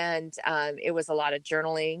 and it was a lot of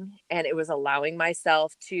journaling, and it was allowing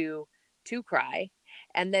myself to cry,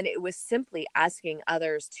 and then it was simply asking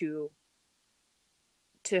others to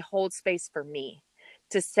hold space for me,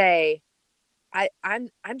 to say I'm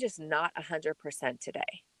just not 100%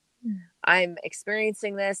 today. I'm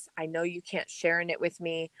experiencing this. I know you can't share in it with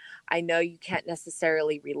me. I know you can't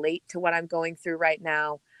necessarily relate to what I'm going through right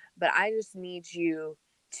now, but I just need you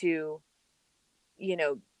to, you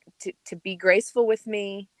know, to be graceful with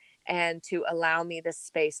me and to allow me the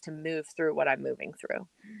space to move through what I'm moving through.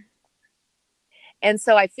 And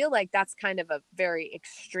so I feel like that's kind of a very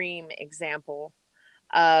extreme example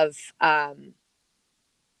of how,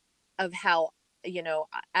 you know,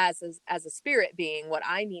 as a spirit being, what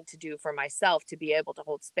I need to do for myself to be able to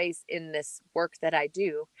hold space in this work that I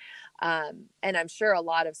do. And I'm sure a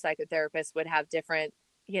lot of psychotherapists would have different,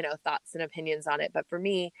 you know, thoughts and opinions on it, but for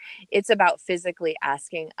me, it's about physically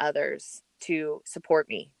asking others to support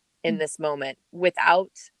me in this moment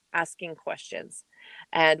without asking questions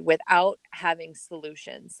and without having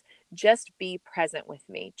solutions. Just be present with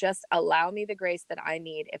me. Just allow me the grace that I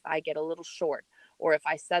need if I get a little short, or if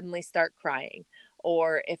I suddenly start crying,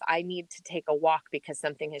 or if I need to take a walk because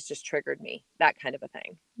something has just triggered me, that kind of a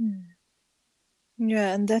thing.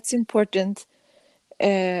 Yeah, and that's important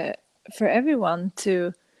for everyone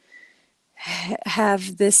to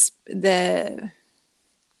have this. I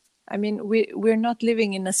mean, we're not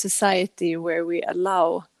living in a society where we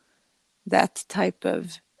allow that type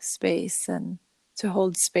of space and to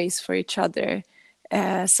hold space for each other.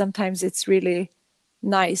 Sometimes it's really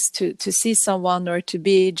nice to see someone or to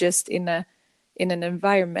be just in an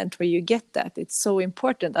environment where you get that. It's so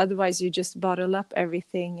important. Otherwise, you just bottle up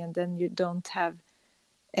everything, and then you don't have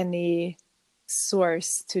any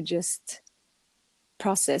source to just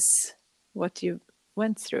process what you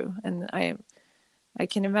went through. And I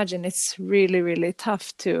can imagine it's really, really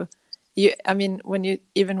tough to I mean, when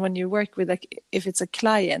you work with, like, if it's a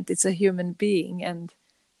client, it's a human being, and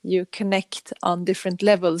you connect on different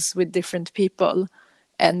levels with different people,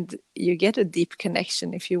 and you get a deep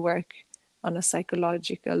connection if you work on a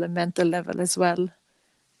psychological and mental level as well.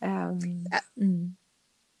 And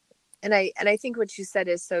I think what you said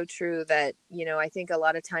is so true, that, you know, I think a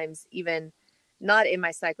lot of times, even not in my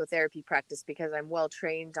psychotherapy practice, because I'm well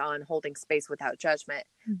trained on holding space without judgment,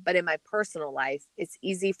 but in my personal life, it's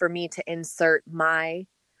easy for me to insert my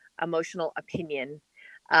emotional opinion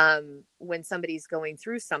when somebody's going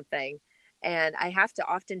through something. And I have to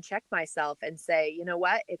often check myself and say, you know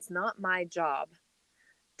what, it's not my job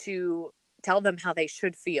to tell them how they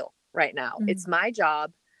should feel right now. It's my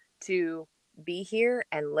job to be here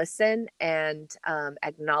and listen and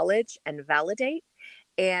acknowledge and validate.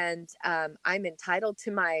 And I'm entitled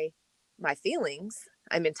to my feelings.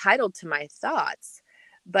 I'm entitled to my thoughts,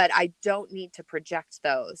 but I don't need to project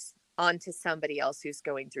those onto somebody else who's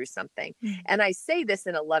going through something. And I say this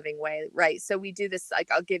in a loving way, right? So we do this,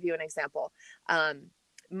 like, I'll give you an example.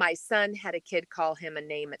 My son had a kid call him a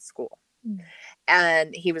name at school.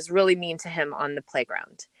 And he was really mean to him on the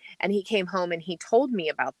playground. And he came home and he told me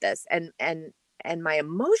about this, and my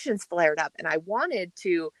emotions flared up, and I wanted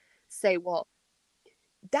to say, well,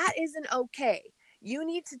 that isn't okay. You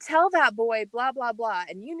need to tell that boy blah blah blah,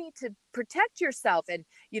 and you need to protect yourself. And,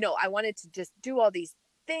 you know, I wanted to just do all these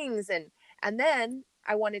things, and then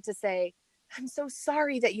I wanted to say, I'm so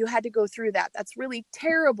sorry that you had to go through that. That's really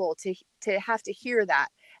terrible to have to hear that.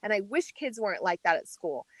 And I wish kids weren't like that at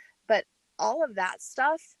school. But all of that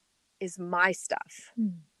stuff is my stuff.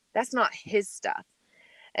 That's not his stuff.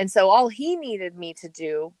 And so all he needed me to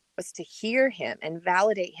do was to hear him and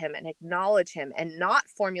validate him and acknowledge him, and not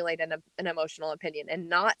formulate an emotional opinion, and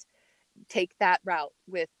not take that route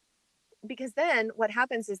with, because then what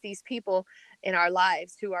happens is these people in our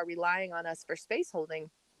lives who are relying on us for space holding,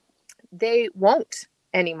 they won't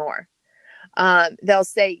anymore. They'll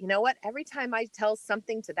say, you know what, every time I tell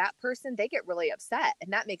something to that person, they get really upset,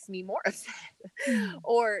 and that makes me more upset.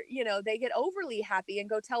 Or, you know, they get overly happy and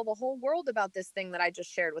go tell the whole world about this thing that I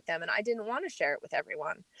just shared with them, and I didn't want to share it with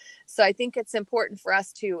everyone. So I think it's important for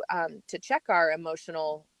us to check our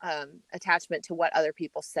emotional attachment to what other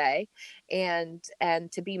people say, and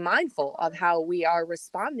to be mindful of how we are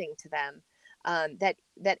responding to them.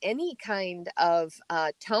 That any kind of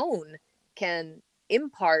tone can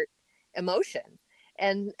impart emotion,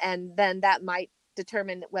 and then that might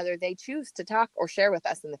determine whether they choose to talk or share with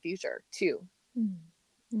us in the future too.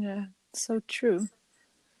 Yeah, so true.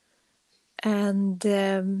 And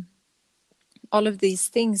all of these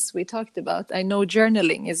things we talked about, I know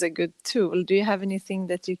journaling is a good tool. Do you have anything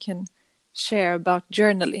that you can share about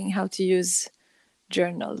journaling, how to use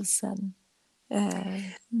journals? And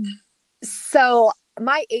So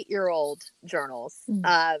my 8-year-old journals,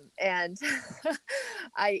 and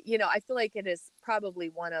I feel like it is probably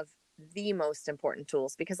one of the most important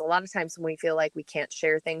tools, because a lot of times when we feel like we can't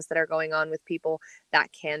share things that are going on with people, that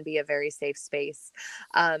can be a very safe space.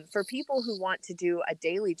 For people who want to do a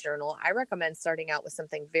daily journal, I recommend starting out with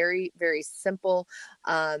something very, very simple.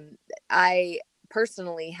 I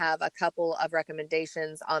personally have a couple of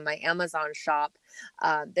recommendations on my Amazon shop.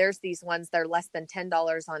 There's these ones, they're less than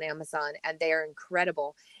 $10 on Amazon, and they are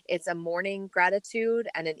incredible. It's a morning gratitude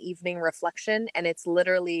and an evening reflection, and it's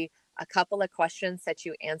literally a couple of questions that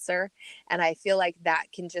you answer. And I feel like that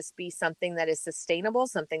can just be something that is sustainable,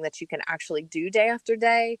 something that you can actually do day after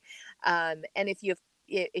day. And if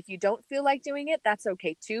you don't feel like doing it, that's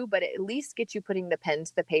okay too, but at least get you putting the pen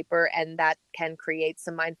to the paper, and that can create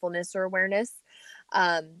some mindfulness or awareness.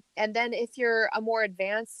 And then if you're a more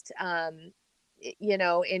advanced,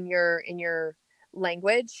 in your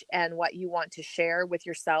language and what you want to share with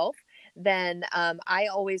yourself, then I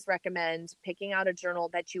always recommend picking out a journal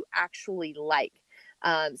that you actually like.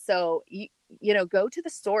 So go to the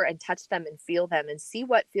store and touch them and feel them and see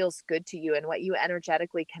what feels good to you and what you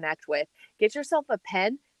energetically connect with. Get yourself a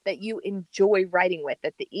pen that you enjoy writing with,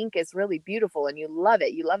 that the ink is really beautiful and you love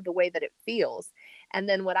it. You love the way that it feels. And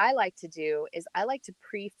then what I like to do is I like to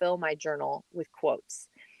pre-fill my journal with quotes.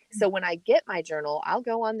 So when I get my journal, I'll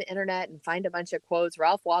go on the internet and find a bunch of quotes.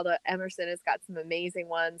 Ralph Waldo Emerson has got some amazing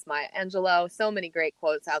ones. Maya Angelou, so many great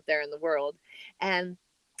quotes out there in the world. And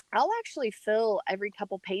I'll actually fill every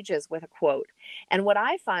couple pages with a quote. And what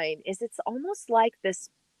I find is it's almost like this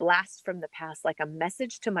blast from the past, like a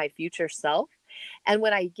message to my future self. And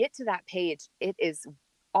when I get to that page, it is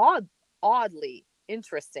oddly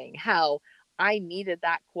interesting how I needed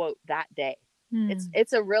that quote that day.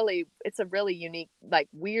 It's a really unique, like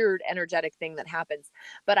weird energetic thing that happens.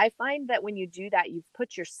 But I find that when you do that, you've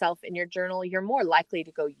put yourself in your journal, you're more likely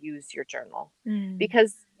to go use your journal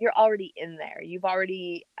because you're already in there. You've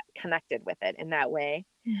already connected with it in that way.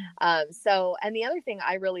 And the other thing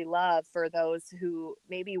I really love for those who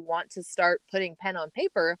maybe want to start putting pen on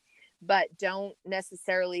paper, but don't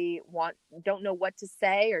know what to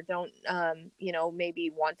say, or don't, maybe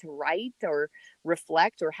want to write or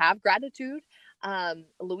reflect or have gratitude.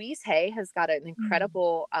 Louise Hay has got an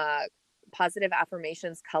incredible, positive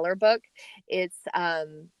affirmations color book. It's, I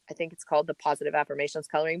think it's called the Positive Affirmations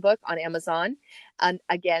Coloring Book on Amazon. And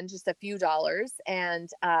again, just a few dollars. And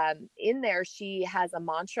in there, she has a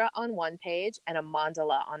mantra on one page and a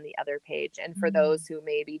mandala on the other page. And for those who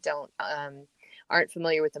maybe aren't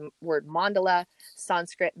familiar with the word mandala,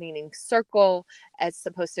 Sanskrit meaning circle, it's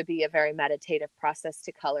supposed to be a very meditative process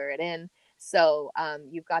to color it in. So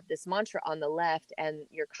you've got this mantra on the left and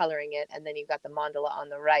you're coloring it, and then you've got the mandala on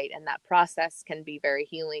the right, and that process can be very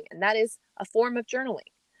healing, and that is a form of journaling.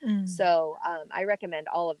 So I recommend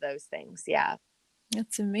all of those things. Yeah.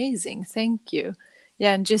 That's amazing. Thank you.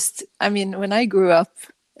 Yeah. And when I grew up,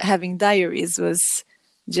 having diaries was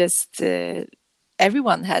just,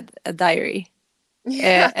 everyone had a diary.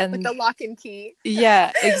 Yeah, and with the lock and key.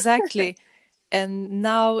 Yeah, exactly. And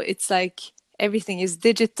now it's like everything is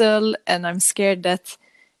digital, and I'm scared that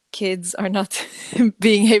kids are not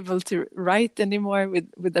being able to write anymore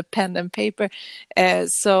with a pen and paper.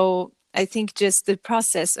 So I think just the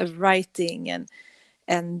process of writing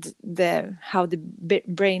and how the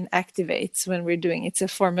brain activates when we're doing it's a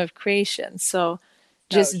form of creation. So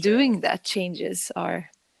just doing that changes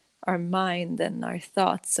our mind and our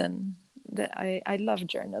thoughts. And I love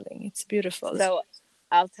journaling. It's beautiful. So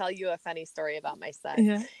I'll tell you a funny story about my son.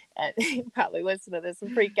 Yeah. And he'll probably listen to this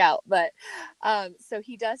and freak out. But so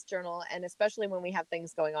he does journal. And especially when we have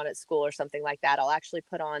things going on at school or something like that, I'll actually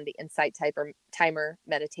put on the Insight Timer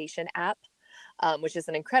meditation app, which is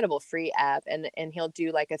an incredible free app. And he'll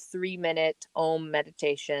do like a 3-minute Om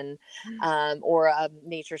meditation, or a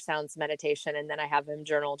nature sounds meditation. And then I have him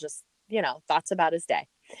journal just, thoughts about his day.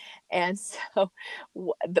 And so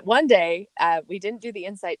one day we didn't do the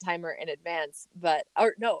Insight Timer in advance,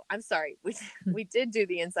 we did do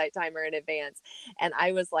the Insight Timer in advance. And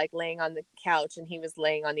I was like laying on the couch and he was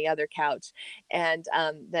laying on the other couch. And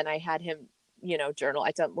then I had him, journal.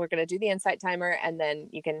 We're going to do the Insight Timer, and then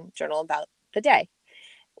you can journal about the day.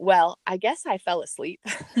 Well, I guess I fell asleep.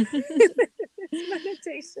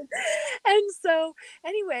 Meditation. And so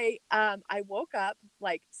anyway, I woke up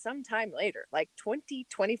like sometime later, like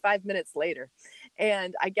 25 minutes later,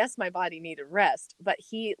 and I guess my body needed rest, but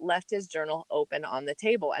he left his journal open on the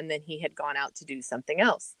table, and then he had gone out to do something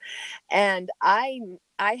else. And I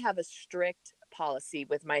have a strict policy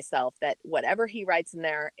with myself that whatever he writes in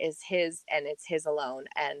there is his, and it's his alone.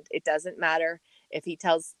 And it doesn't matter if he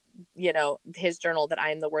tells his journal that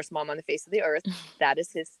I am the worst mom on the face of the earth. That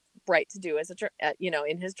is his right to do as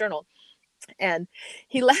in his journal. And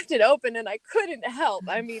he left it open, and I couldn't help.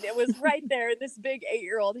 I mean, it was right there in this big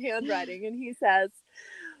 8-year-old handwriting. And he says,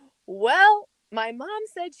 well, my mom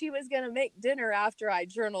said she was going to make dinner after I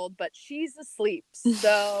journaled, but she's asleep.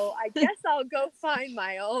 So I guess I'll go find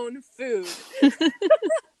my own food.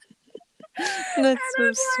 That's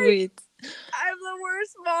so sweet. I'm the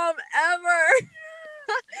worst mom ever.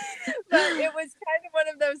 But it was kind of one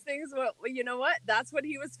of those things where, well, you know what? That's what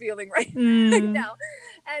he was feeling right Mm, now.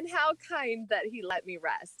 And how kind that he let me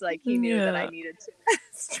rest. Like he knew that I yeah, needed to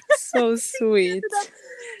rest. so He sweet. ended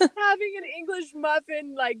up having an English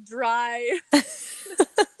muffin like dry.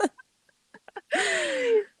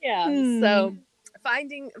 Yeah. Mm, So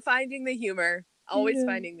finding the humor, always yeah.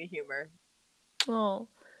 finding the humor. Oh,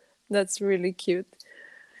 that's really cute.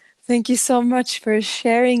 Thank you so much for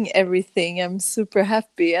sharing everything. I'm super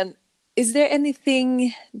happy. And is there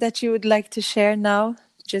anything that you would like to share now,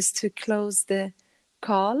 just to close the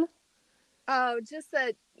call? Oh, just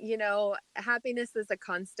that, happiness is a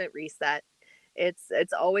constant reset.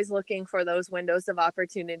 It's always looking for those windows of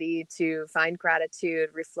opportunity to find gratitude,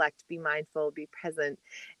 reflect, be mindful, be present.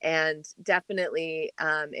 And definitely,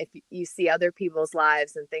 if you see other people's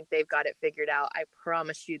lives and think they've got it figured out, I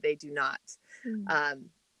promise you they do not. Mm, Um,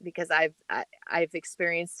 because I've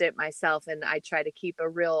experienced it myself, and I try to keep a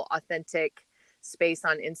real authentic space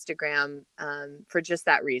on Instagram, for just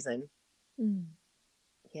that reason. mm.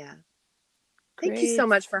 Yeah. Thank you so Great.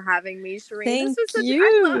 much for having me, Shireen. This Thank was I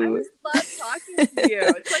you. just love talking to you.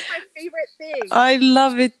 It's like my favorite thing. I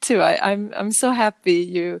love it too. I'm so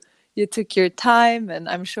happy you took your time, and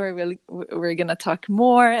I'm sure we're gonna talk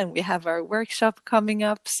more, and we have our workshop coming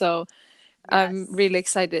up. So I'm Yes. really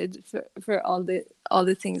excited for all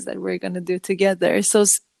the things that we're gonna do together. So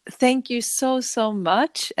thank you so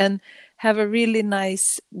much, and have a really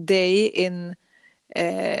nice day in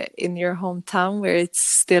your hometown where it's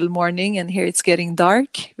still morning, and here it's getting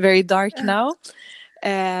dark, very dark now.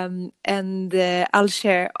 And I'll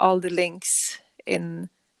share all the links in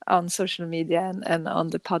on social media and on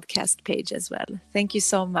the podcast page as well. Thank you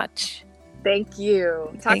so much. Thank you.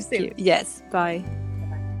 Talk Thank you. soon. Yes, bye.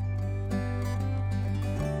 Bye-bye.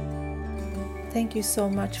 Thank you so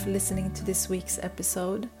much for listening to this week's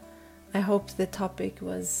episode. I hope the topic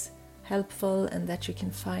was helpful and that you can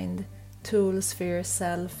find tools for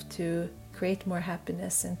yourself to create more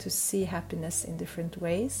happiness and to see happiness in different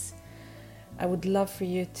ways. I would love for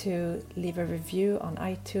you to leave a review on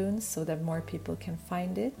iTunes so that more people can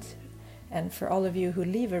find it. And for all of you who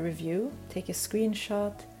leave a review, take a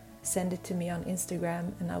screenshot, send it to me on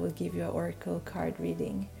Instagram, and I will give you an oracle card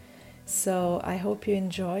reading. So I hope you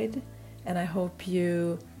enjoyed, and I hope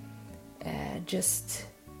you just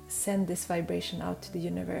send this vibration out to the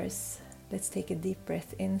universe. Let's take a deep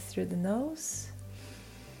breath in through the nose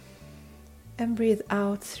and breathe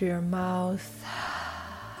out through your mouth.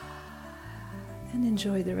 And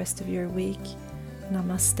enjoy the rest of your week.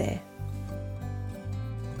 Namaste.